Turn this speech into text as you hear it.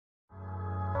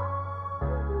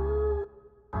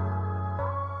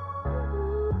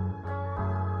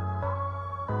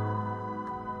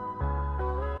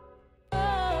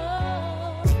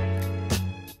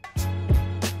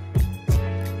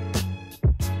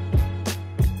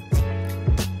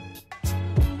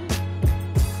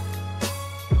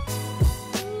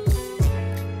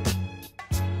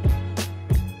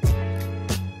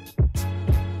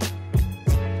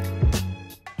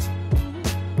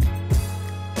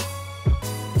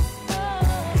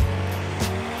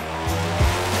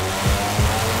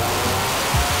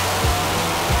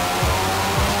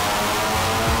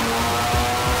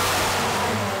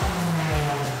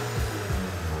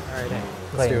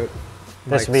Clayton. do it.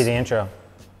 This will be the intro.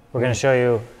 We're going to show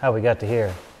you how we got to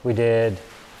here. We did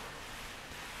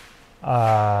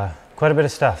quite a bit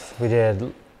of stuff. We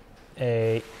did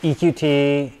a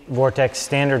EQT Vortex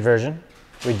Standard version.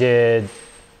 We did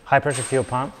high pressure fuel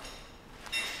pump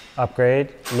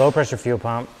upgrade, low pressure fuel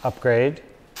pump upgrade.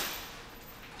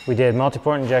 We did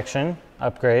multiport injection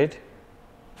upgrade.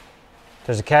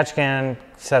 There's a catch can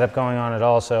setup going on it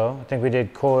also. I think we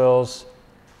did coils.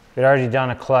 We'd already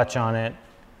done a clutch on it,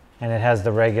 and it has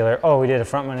the regular. Oh, we did a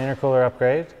front mount intercooler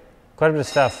upgrade. Quite a bit of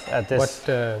stuff at this.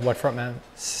 What front mount?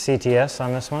 CTS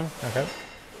on this one. Okay.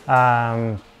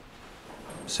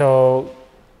 So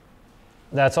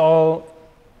that's all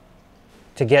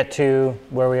to get to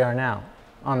where we are now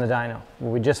on the dyno.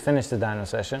 We just finished the dyno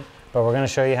session, but we're going to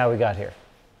show you how we got here.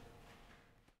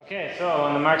 Okay, so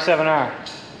on the Mark 7R,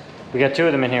 we got two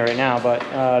of them in here right now,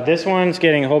 but this one's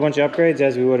getting a whole bunch of upgrades,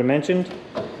 as we would have mentioned.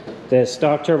 The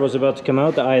stock turbo is about to come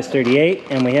out, the IS38,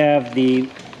 and we have the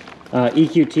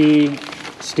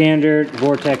EQT Standard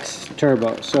Vortex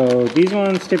Turbo. So these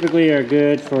ones typically are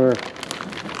good for,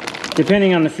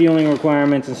 depending on the fueling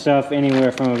requirements and stuff,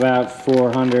 anywhere from about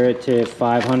 400 to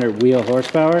 500 wheel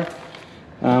horsepower.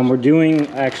 We're doing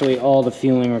actually all the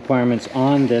fueling requirements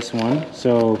on this one,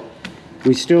 so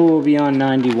we still will be on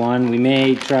 91. We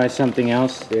may try something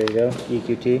else. There you go,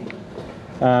 EQT.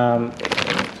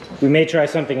 We may try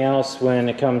something else when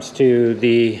it comes to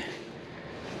the,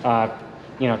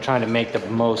 you know, trying to make the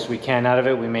most we can out of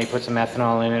it. We may put some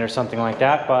ethanol in it or something like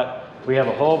that, but we have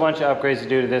a whole bunch of upgrades to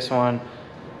do to this one.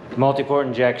 Multi-port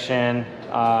injection,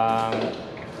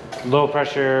 low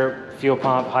pressure fuel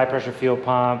pump, high pressure fuel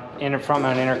pump, front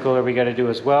mount intercooler we got to do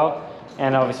as well,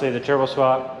 and obviously the turbo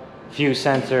swap, few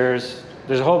sensors.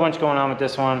 There's a whole bunch going on with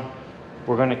this one.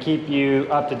 We're going to keep you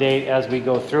up to date as we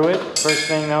go through it. First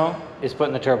thing though is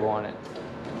putting the turbo on it.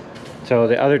 So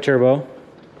the other turbo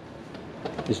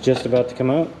is just about to come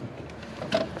out,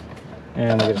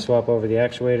 and we're going to swap over the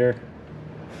actuator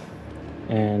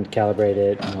and calibrate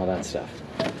it and all that stuff.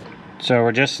 So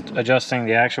we're just adjusting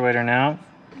the actuator now.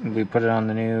 We put it on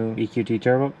the new EQT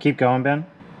Turbo. Keep going, Ben.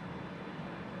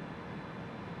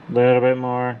 A little bit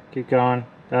more. Keep going.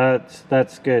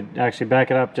 That's good. Actually,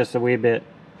 back it up just a wee bit.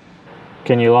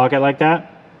 Can you lock it like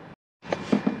that?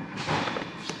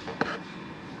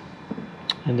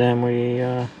 And then we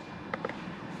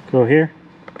go here.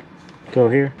 Go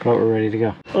here. Oh, we're ready to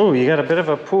go. Oh, you got a bit of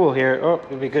a pool here. Oh,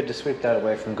 it'd be good to sweep that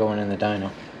away from going in the dyno.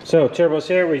 So turbo's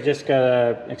here. We just got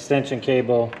a extension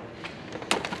cable,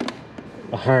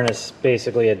 a harness,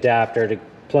 basically adapter to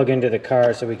plug into the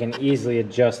car so we can easily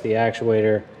adjust the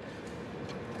actuator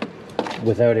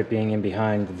without it being in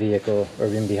behind the vehicle, or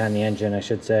in behind the engine I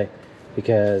should say,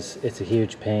 because it's a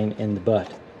huge pain in the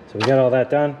butt. So we got all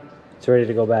that done. It's ready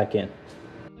to go back in.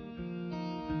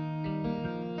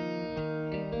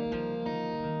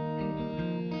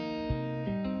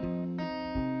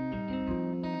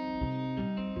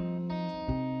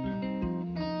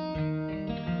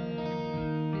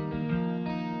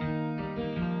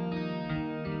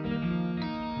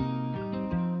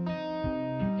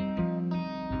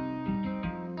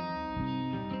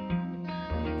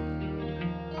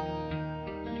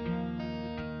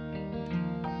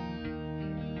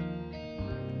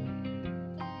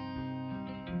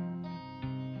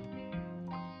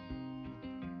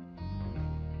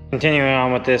 Continuing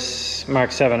on with this Mark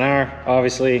 7R,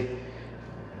 obviously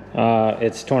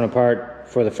it's torn apart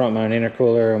for the front mount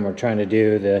intercooler, and we're trying to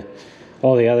do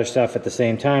all the other stuff at the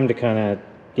same time to kind of,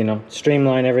 you know,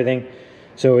 streamline everything.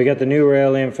 So we got the new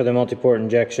rail in for the multi-port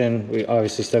injection. We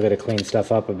obviously still got to clean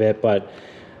stuff up a bit, but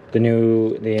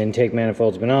the intake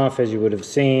manifold's been off, as you would have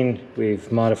seen.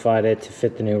 We've modified it to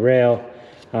fit the new rail.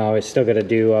 We still got to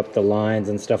do up the lines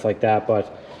and stuff like that,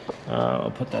 but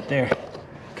I'll put that there.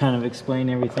 Kind of explain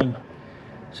everything.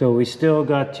 So we still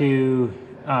got to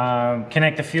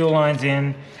connect the fuel lines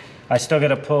in. I still got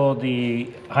to pull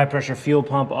the high pressure fuel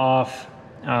pump off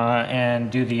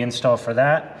and do the install for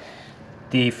that.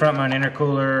 The front mount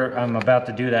intercooler, I'm about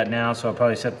to do that now, so I'll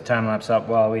probably set the time lapse up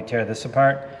while we tear this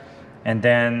apart. And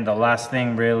then the last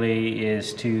thing really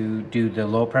is to do the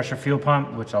low pressure fuel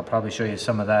pump, which I'll probably show you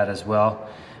some of that as well.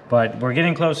 But we're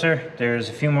getting closer. There's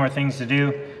a few more things to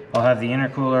do. I'll have the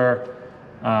intercooler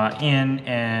in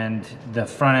and the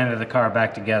front end of the car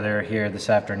back together here this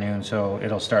afternoon, so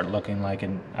it'll start looking like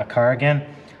a car again.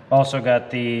 Also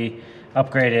got the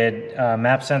upgraded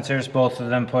map sensors, both of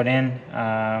them put in.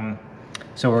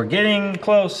 So we're getting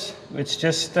close. It's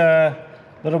just a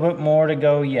little bit more to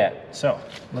go yet. So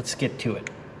let's get to it.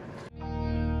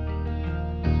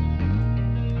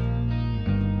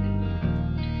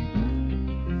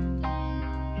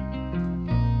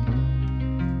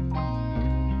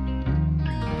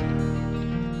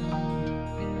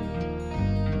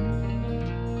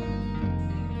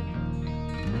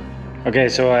 Okay,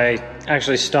 so I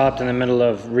actually stopped in the middle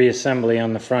of reassembly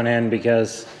on the front end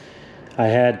because I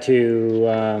had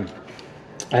to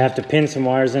I have to pin some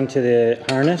wires into the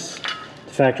harness,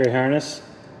 the factory harness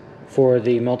for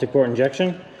the multi-port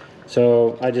injection.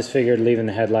 So I just figured leaving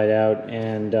the headlight out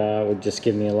and would just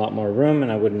give me a lot more room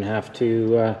and I wouldn't have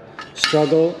to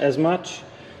struggle as much.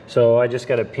 So I just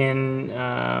got to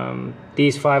pin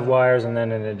these 5 wires and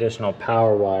then an additional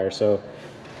power wire. So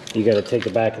you got to take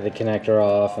the back of the connector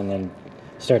off and then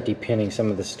start depinning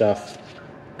some of the stuff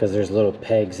because there's little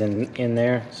pegs in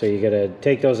there. So you got to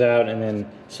take those out and then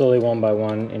slowly one by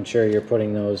one ensure you're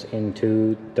putting those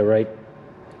into the right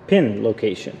pin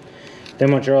location.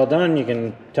 Then once you're all done, you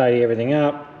can tidy everything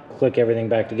up, click everything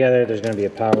back together. There's going to be a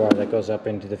power wire that goes up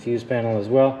into the fuse panel as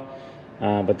well.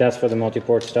 But that's for the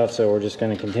multi-port stuff, so we're just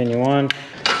going to continue on.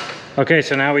 Okay,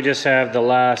 so now we just have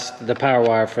the power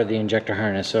wire for the injector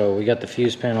harness. So we got the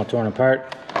fuse panel torn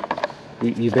apart.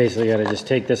 You basically got to just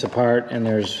take this apart and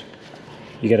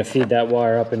you got to feed that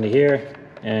wire up into here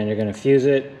and you're going to fuse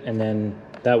it, and then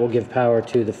that will give power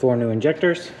to the 4 new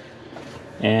injectors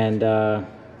and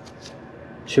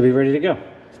should be ready to go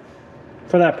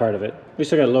for that part of it. We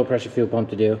still got a low pressure fuel pump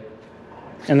to do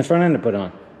and the front end to put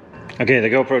on. Okay, the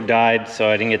GoPro died, so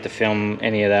I didn't get to film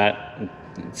any of that.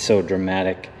 It's so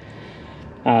dramatic.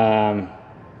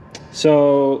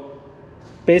 So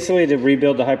basically, to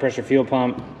rebuild the high pressure fuel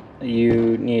pump,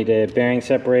 you need a bearing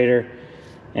separator,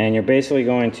 and you're basically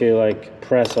going to like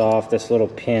press off this little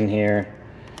pin here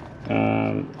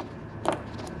to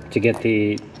get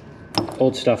the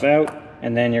old stuff out,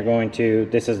 and then you're going to,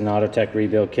 this is an Autotech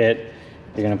rebuild kit,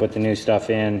 you're going to put the new stuff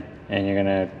in and you're going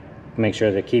to make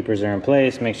sure the keepers are in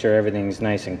place, make sure everything's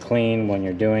nice and clean when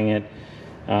you're doing it.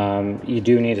 You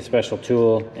do need a special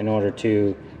tool in order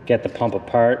to get the pump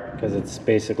apart because it's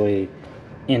basically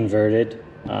inverted.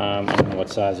 I don't know what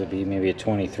size it would be, maybe a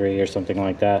 23 or something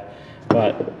like that.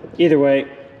 But either way,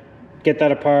 get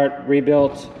that apart,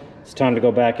 rebuilt. It's time to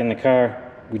go back in the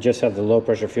car. We just have the low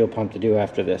pressure fuel pump to do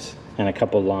after this and a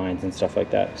couple lines and stuff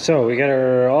like that. So we got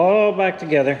her all back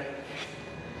together.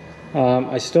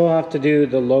 I still have to do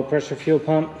the low pressure fuel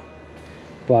pump,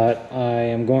 but I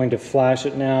am going to flash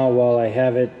it now while I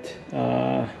have it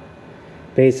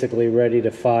basically ready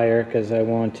to fire, because I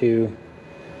want to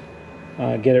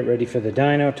get it ready for the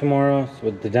dyno tomorrow.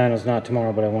 So the dyno's not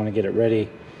tomorrow, but I want to get it ready.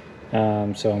 So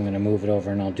I'm going to move it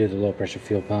over and I'll do the low pressure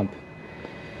fuel pump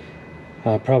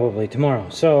probably tomorrow.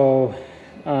 So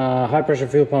high pressure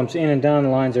fuel pump's in and done, the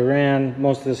lines are ran,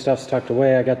 most of the stuff's tucked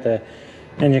away. I got the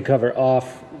engine cover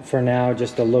off for now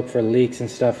just to look for leaks and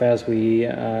stuff as we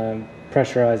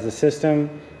pressurize the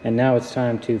system. And now it's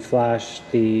time to flash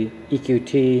the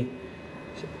EQT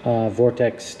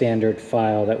Vortex Standard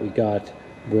file that we got.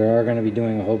 We are going to be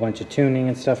doing a whole bunch of tuning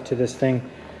and stuff to this thing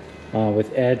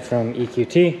with Ed from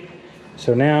EQT.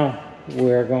 So now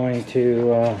we're going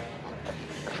to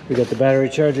we got the battery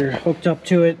charger hooked up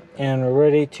to it and we're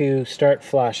ready to start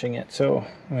flashing it. So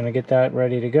I'm going to get that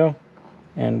ready to go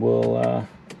and we'll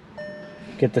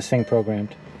get this thing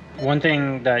programmed. One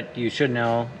thing that you should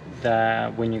know,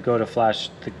 that when you go to flash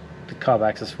the cob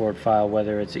access port file,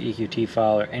 whether it's an EQT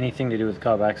file or anything to do with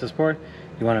cob access port,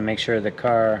 you want to make sure the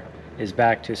car is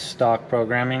back to stock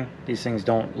programming. These things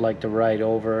don't like to write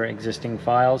over existing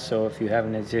files, so if you have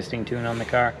an existing tune on the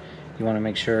car, you want to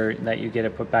make sure that you get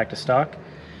it put back to stock.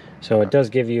 So it does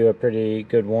give you a pretty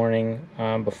good warning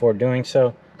before doing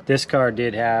so. This car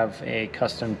did have a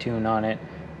custom tune on it,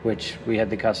 which we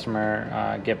had the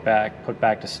customer put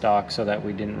back to stock so that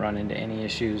we didn't run into any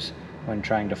issues when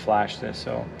trying to flash this.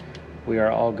 So we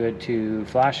are all good to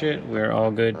flash it. We're all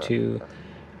good to,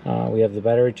 we have the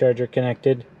battery charger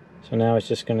connected. So now it's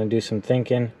just going to do some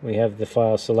thinking. We have the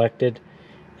file selected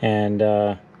and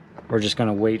we're just going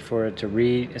to wait for it to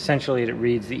read. Essentially it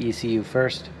reads the ECU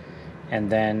first and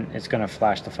then it's going to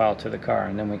flash the file to the car,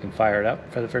 and then we can fire it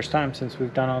up for the first time since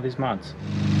we've done all these mods.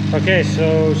 Okay,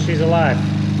 so she's alive.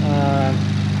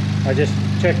 I just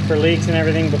checked for leaks and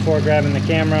everything before grabbing the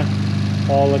camera.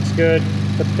 All looks good.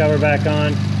 Put the cover back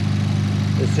on.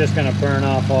 It's just going to burn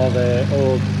off all the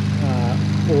old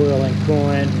oil and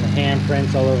coolant and the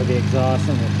handprints all over the exhaust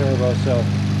and the turbo. So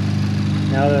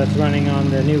now that it's running on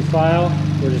the new file,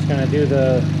 we're just going to do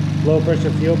the low pressure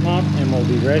fuel pump and we'll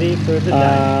be ready for the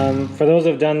dyno. For those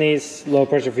who've done these low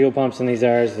pressure fuel pumps and these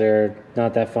R's, they're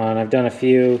not that fun. I've done a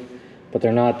few, but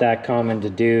they're not that common to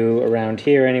do around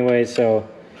here anyway, so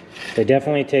they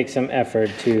definitely take some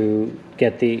effort to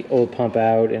get the old pump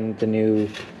out and the new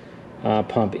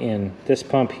pump in. This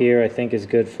pump here I think is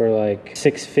good for like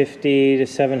 650 to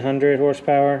 700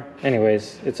 horsepower.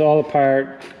 Anyways, it's all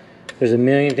apart. There's a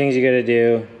million things you got to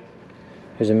do.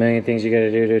 There's a million things you got to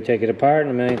do to take it apart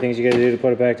and a million things you got to do to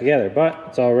put it back together. But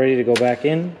it's all ready to go back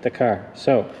in the car.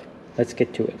 So let's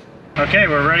get to it. Okay,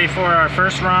 we're ready for our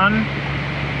first run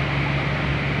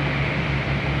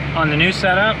on the new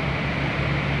setup.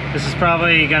 This is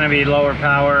probably going to be lower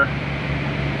power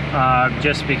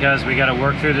just because we got to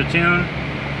work through the tune.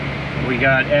 We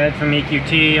got Ed from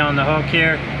EQT on the hook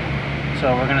here,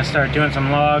 so we're going to start doing some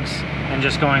logs and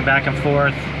just going back and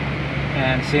forth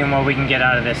and seeing what we can get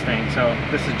out of this thing. So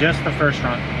this is just the first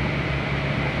run.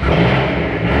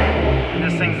 And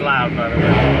this thing's loud, by the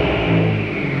way.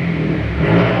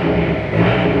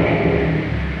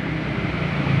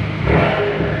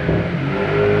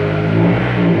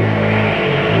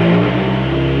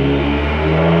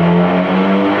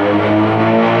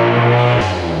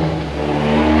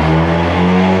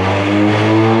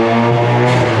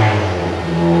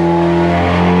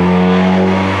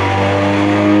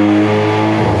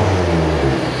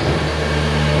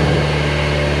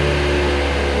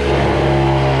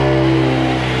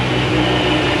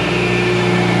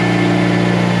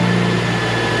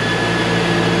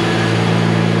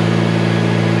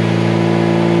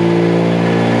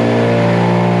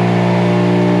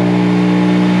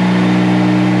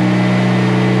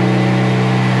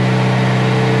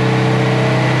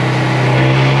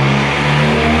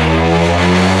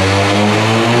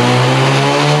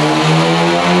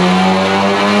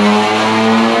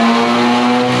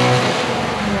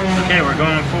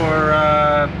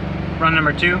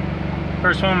 Number 2.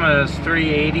 First one was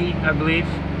 380, I believe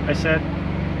I said.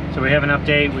 So we have an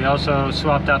update. We also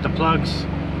swapped out the plugs.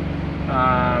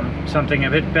 Something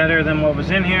a bit better than what was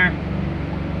in here.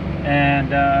 And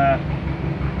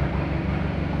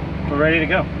we're ready to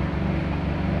go.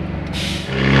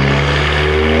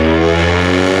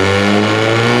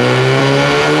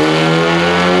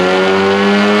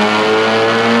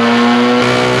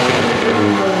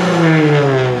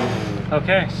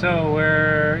 Okay, so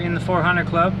we're in the 400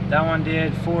 club. That one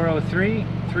did 403,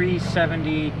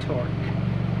 370 torque.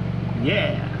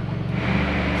 Yeah.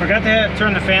 Forgot to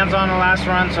turn the fans on the last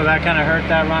run, so that kind of hurt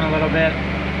that run a little bit.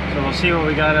 So we'll see what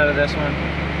we got out of this one.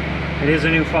 It is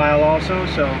a new file also,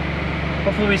 so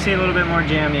hopefully we see a little bit more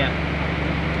jam yet.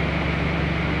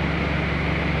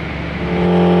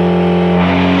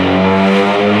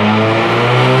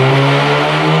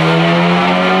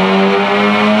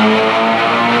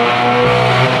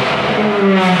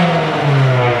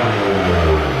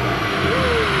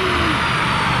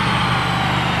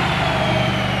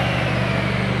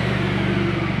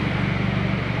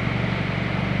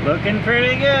 Looking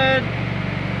pretty good.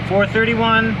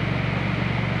 431.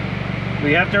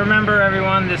 We have to remember,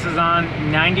 everyone, this is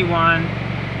on 91,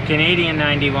 Canadian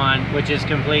 91, which is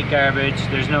complete garbage.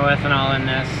 There's no ethanol in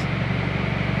this.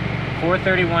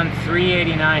 431,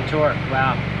 389 torque.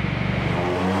 Wow.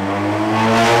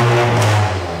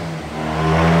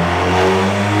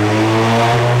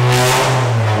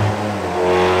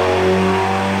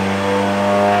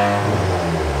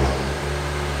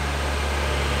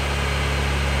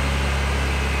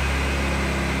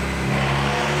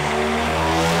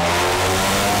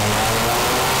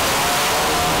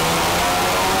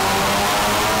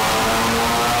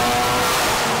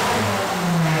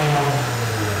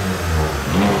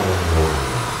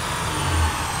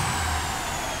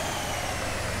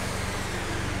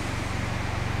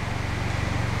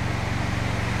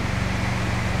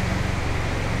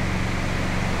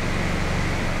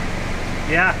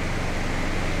 Yeah.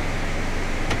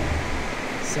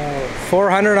 So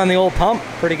 400 on the old pump,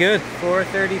 pretty good.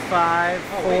 435,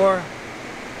 Oh,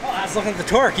 I was looking at the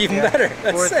torque, even better.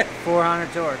 That's sick.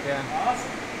 400 torque, yeah. Awesome.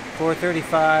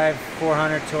 435,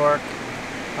 400 torque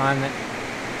on the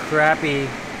crappy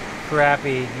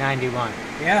 91.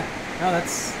 Yeah, no,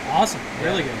 that's awesome.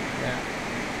 Really good. Yeah.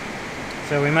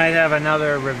 So we might have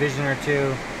another revision or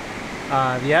two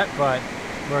yet, but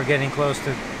we're getting close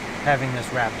to having this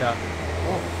wrapped up.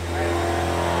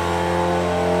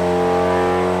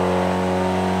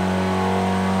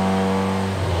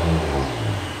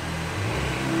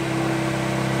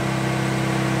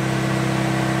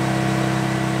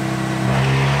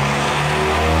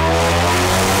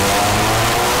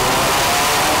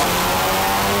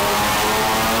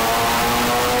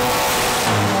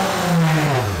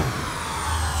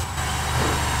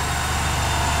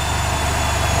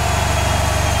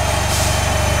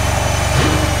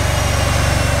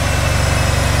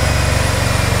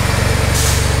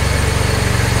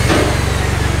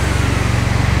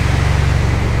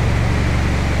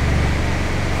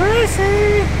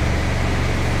 Crazy.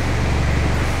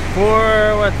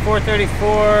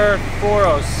 434,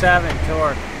 407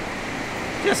 torque.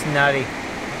 Just nutty.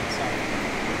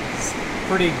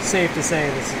 pretty safe to say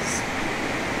this is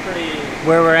pretty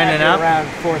where we're ending up around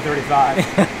 435.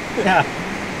 yeah,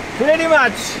 pretty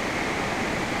much.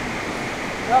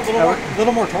 Yeah, a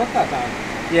little more torque that time.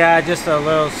 Yeah, just a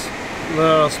little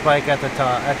spike at the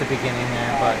top, at the beginning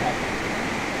there, but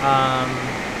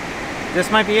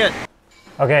this might be it.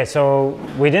 Okay, so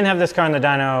we didn't have this car in the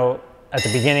dyno at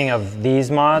the beginning of these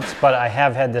mods, but I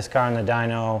have had this car in the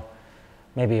dyno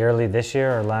maybe early this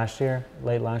year or last year,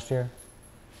 late last year.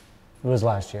 It was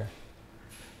last year.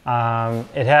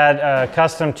 It had a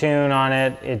custom tune on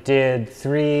it. It did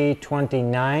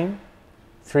 329,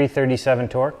 337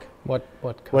 torque. What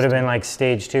custom? Would have been like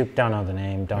stage 2. Don't know the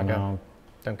name. Don't know.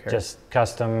 Don't care. Just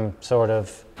custom sort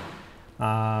of.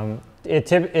 It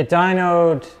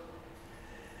dynoed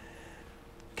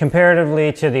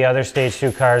comparatively to the other stage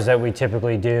 2 cars that we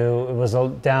typically do. It was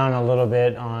down a little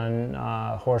bit on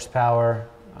horsepower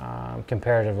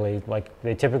comparatively. Like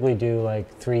they typically do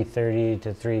like 330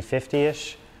 to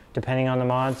 350-ish, depending on the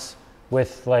mods,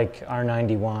 with like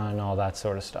R91, all that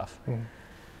sort of stuff.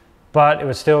 But it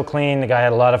was still clean. The guy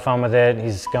had a lot of fun with it.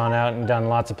 He's gone out and done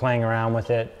lots of playing around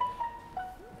with it.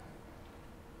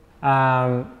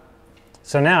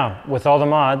 So now, with all the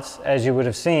mods, as you would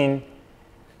have seen,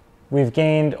 we've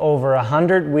gained over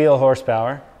 100 wheel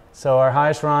horsepower. So our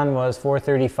highest run was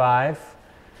 435.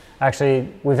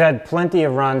 Actually, we've had plenty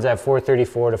of runs at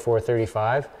 434 to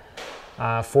 435.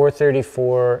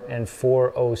 434 and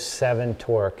 407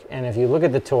 torque. And if you look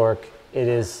at the torque, it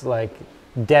is like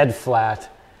dead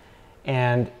flat.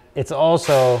 And it's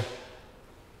also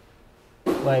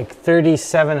like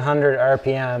 3,700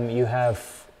 RPM, you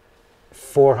have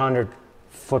 400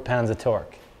 foot-pounds of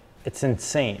torque. It's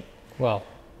insane. Well,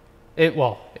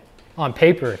 on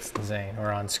paper it's insane,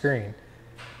 or on screen.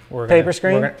 Paper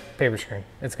screen? Paper screen.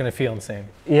 It's going to feel insane.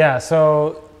 Yeah,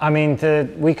 so, I mean,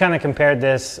 we kind of compared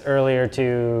this earlier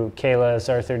to Kayla's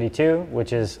R32,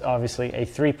 which is obviously a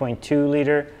 3.2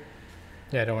 liter.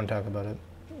 Yeah, I don't want to talk about it.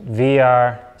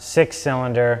 VR,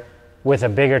 6-cylinder with a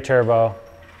bigger turbo,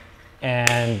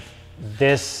 and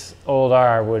this old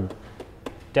R would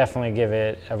definitely give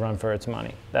it a run for its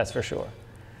money. That's for sure.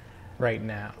 Right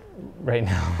now. Right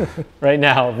now. Right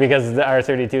now, because the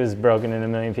R32 is broken in a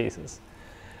million pieces.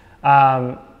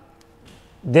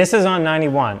 This is on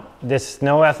 91. This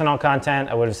no ethanol content.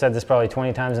 I would have said this probably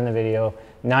 20 times in the video.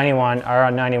 91,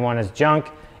 our 91 is junk.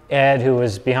 Ed, who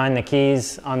was behind the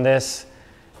keys on this,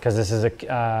 because this is a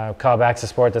callback to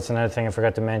sport. That's another thing I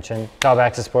forgot to mention.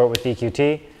 Callback to sport with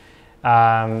EQT.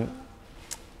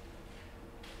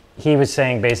 He was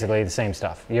saying basically the same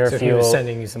stuff. Your so fuel. He was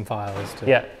sending you some files.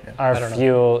 Our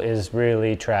fuel is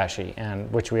really trashy,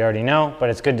 and which we already know.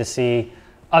 But it's good to see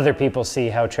other people see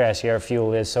how trashy our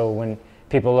fuel is. So when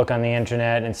people look on the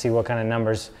internet and see what kind of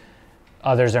numbers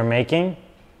others are making,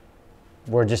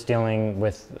 we're just dealing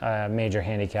with a major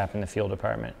handicap in the fuel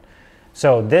department.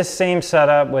 So this same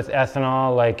setup with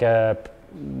ethanol, like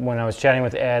when I was chatting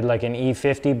with Ed, like an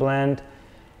E50 blend,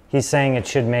 he's saying it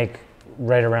should make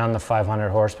right around the 500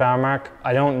 horsepower mark.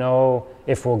 I don't know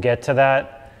if we'll get to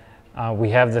that. We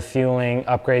have the fueling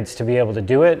upgrades to be able to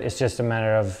do it. It's just a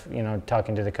matter of, you know,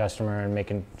 talking to the customer and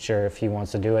making sure if he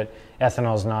wants to do it.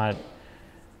 Ethanol's not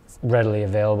readily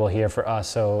available here for us,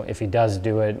 so if he does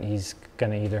do it, he's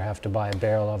gonna either have to buy a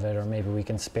barrel of it, or maybe we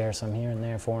can spare some here and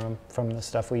there for him from the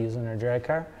stuff we use in our drag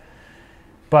car.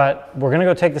 But we're gonna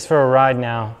go take this for a ride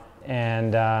now,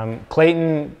 and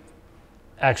Clayton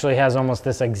actually has almost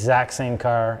this exact same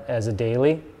car as a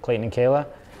daily, Clayton and Kayla.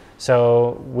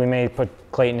 So we may put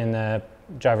Clayton in the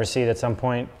driver's seat at some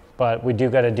point, but we do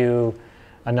got to do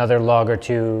another log or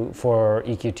two for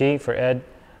EQT, for Ed,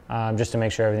 just to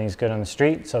make sure everything's good on the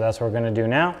street. So that's what we're going to do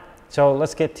now. So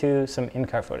let's get to some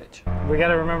in-car footage. We got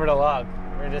to remember to log.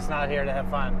 We're just not here to have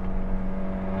fun.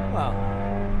 Well.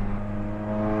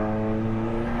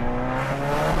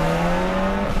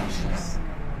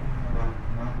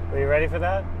 Are you ready for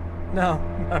that? No,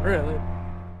 not really.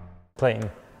 Clayton,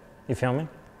 you filming?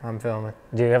 I'm filming.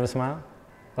 Do you have a smile?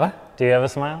 What? Do you have a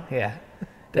smile? Yeah.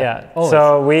 Yeah. Always.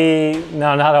 So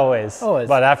no, not always. Always.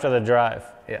 But after the drive.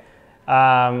 Yeah.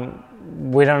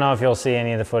 We don't know if you'll see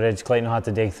any of the footage. Clayton will have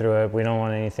to dig through it. We don't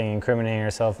want anything incriminating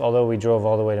ourselves. Although we drove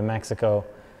all the way to Mexico,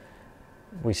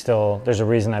 there's a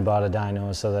reason I bought a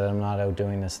dyno, so that I'm not out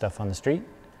doing this stuff on the street.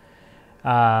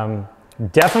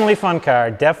 Definitely fun car.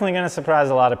 Definitely going to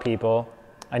surprise a lot of people.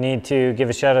 I need to give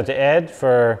a shout out to Ed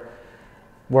for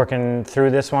working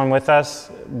through this one with us.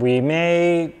 We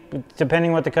may,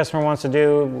 depending what the customer wants to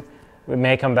do, we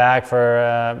may come back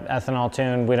for ethanol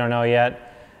tune. We don't know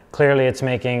yet. Clearly it's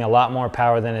making a lot more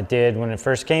power than it did when it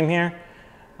first came here.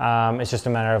 It's just a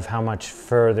matter of how much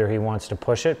further he wants to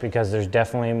push it, because there's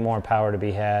definitely more power to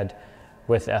be had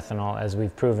with ethanol, as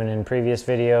we've proven in previous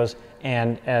videos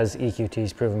and as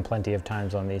EQT's proven plenty of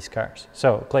times on these cars.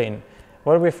 So Clayton,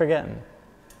 what are we forgetting?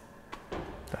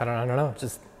 I don't know.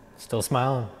 Just still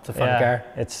smiling. It's a fun car.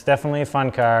 It's definitely a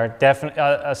fun car. Definitely,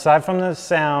 aside from the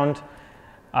sound,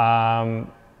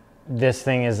 this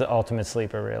thing is the ultimate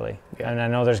sleeper, really. Yeah. And I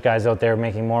know there's guys out there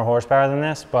making more horsepower than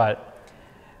this, but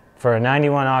for a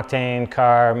 91 octane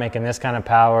car making this kind of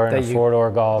power in a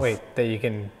four-door Golf, that you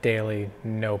can daily,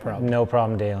 no problem. No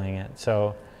problem dailying it.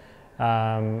 So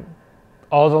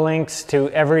all the links to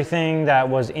everything that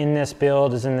was in this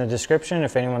build is in the description.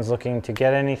 If anyone's looking to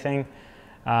get anything,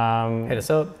 hit us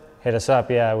up. Hit us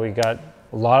up. Yeah, we got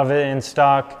a lot of it in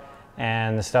stock,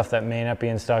 and the stuff that may not be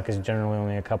in stock is generally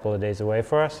only a couple of days away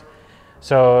for us.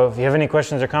 So if you have any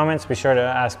questions or comments, be sure to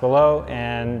ask below,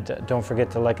 and don't forget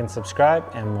to like and subscribe,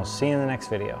 and we'll see you in the next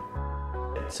video.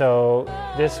 So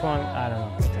this one, I don't know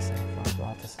what to say. We'll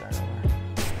have to start over.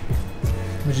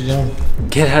 What you doing?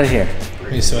 Get out of here. Are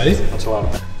you sweaty? It's warm.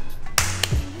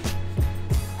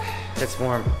 It's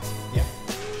warm. Yeah.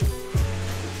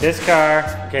 This car,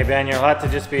 okay, Ben, you'll have to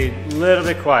just be a little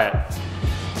bit quiet.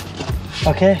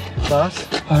 Okay, boss.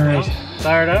 All right.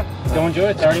 Fire it up. Go enjoy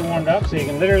it. It's already warmed up, so you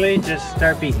can literally just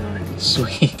start beating on it.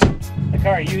 Sweet. The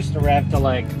car used to rev to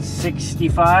like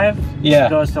 65. Yeah. It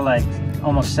goes to like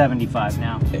almost 75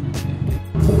 now.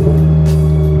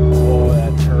 Oh,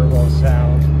 that turbo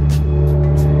sound.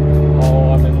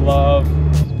 Oh, I'm in love.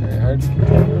 It's very hard to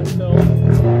control myself.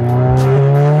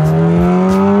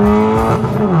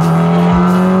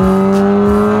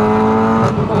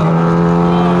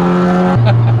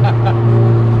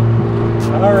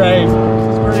 All right,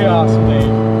 this is pretty awesome,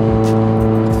 Dave.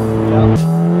 Yeah.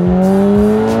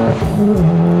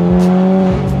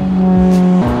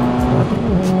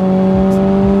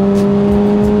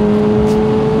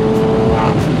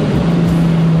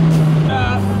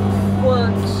 That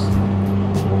works.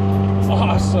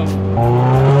 Awesome.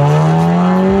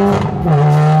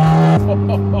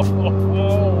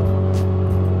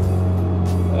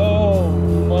 Oh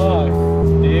my.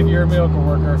 Dave, you're a miracle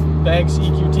worker. Thanks,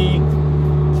 EQT.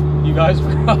 You guys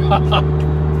rock.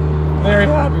 Very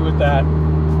happy with that.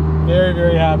 Very,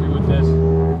 very happy with this.